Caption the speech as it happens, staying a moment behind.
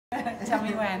Tell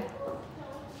me when.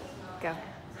 Go.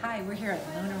 Hi, we're here at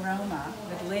Lunaroma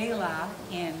with Leyla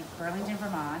in Burlington,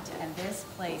 Vermont, and this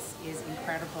place is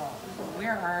incredible.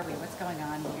 Where are we? What's going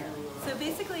on here? So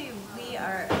basically, we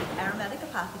are an aromatic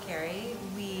apothecary.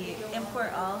 We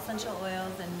import all essential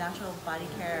oils and natural body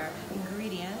care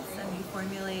ingredients, and we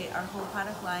formulate our whole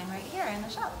product line right here in the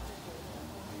shop.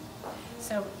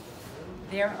 So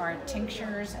there are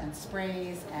tinctures and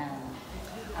sprays and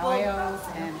oils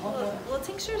and well,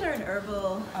 tinctures are an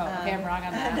herbal. Oh, okay, I'm wrong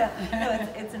on that.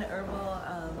 no, it's an herbal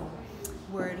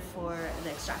word for the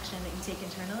extraction that you take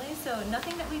internally. So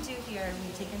nothing that we do here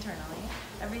we take internally.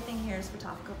 Everything here is for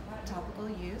topical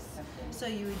use. So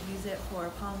you would use it for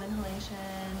palm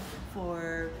inhalation,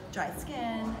 for dry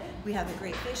skin. We have a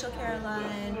great facial care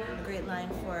line, a great line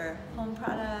for home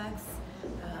products.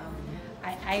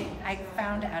 I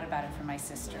found out about it from my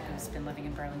sister, who's been living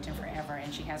in Burlington forever,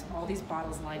 and she has all these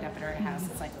bottles lined up at her house.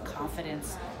 It's like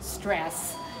confidence,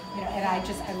 stress, you know, and I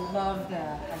love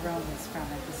the aromas from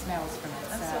it, the smells from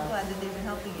it. I'm so glad that they've been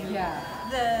helping you. Yeah.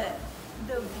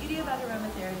 The beauty about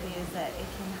aromatherapy is that it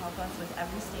can help us with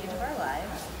every stage of our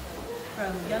lives,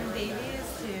 from young babies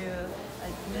to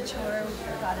mature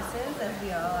goddesses, as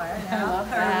we all are now, I love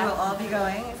that. or we'll all be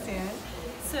going soon.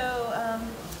 So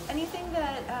anything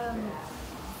that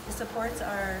supports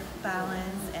our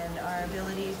balance and our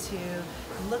ability to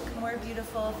look more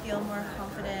beautiful, feel more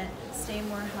confident, stay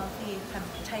more healthy, have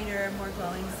tighter, more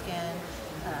glowing skin.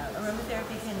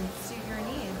 Aromatherapy can suit your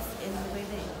needs in the way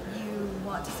that you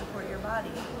want to support your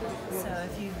body. So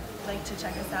if you'd like to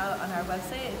check us out on our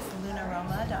website, it's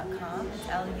lunaroma.com. It's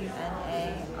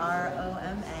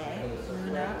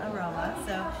Lunaroma, Lunaroma.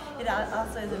 So it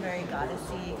also is a very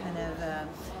goddessy kind of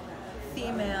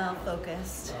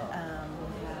female-focused.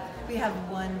 We have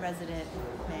one resident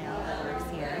male that works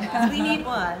here. We need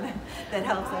one that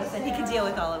helps us, and he can deal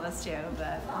with all of us too.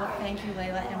 But well, thank you,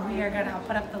 Leyla, and we are going to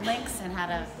put up the links and how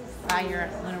to buy your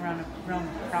Lunaroma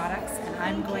products, and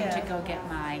I'm going to go get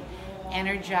my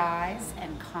Energize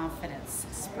and Confidence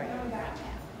spray right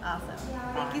now. Awesome.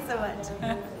 Thank you so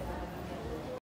much.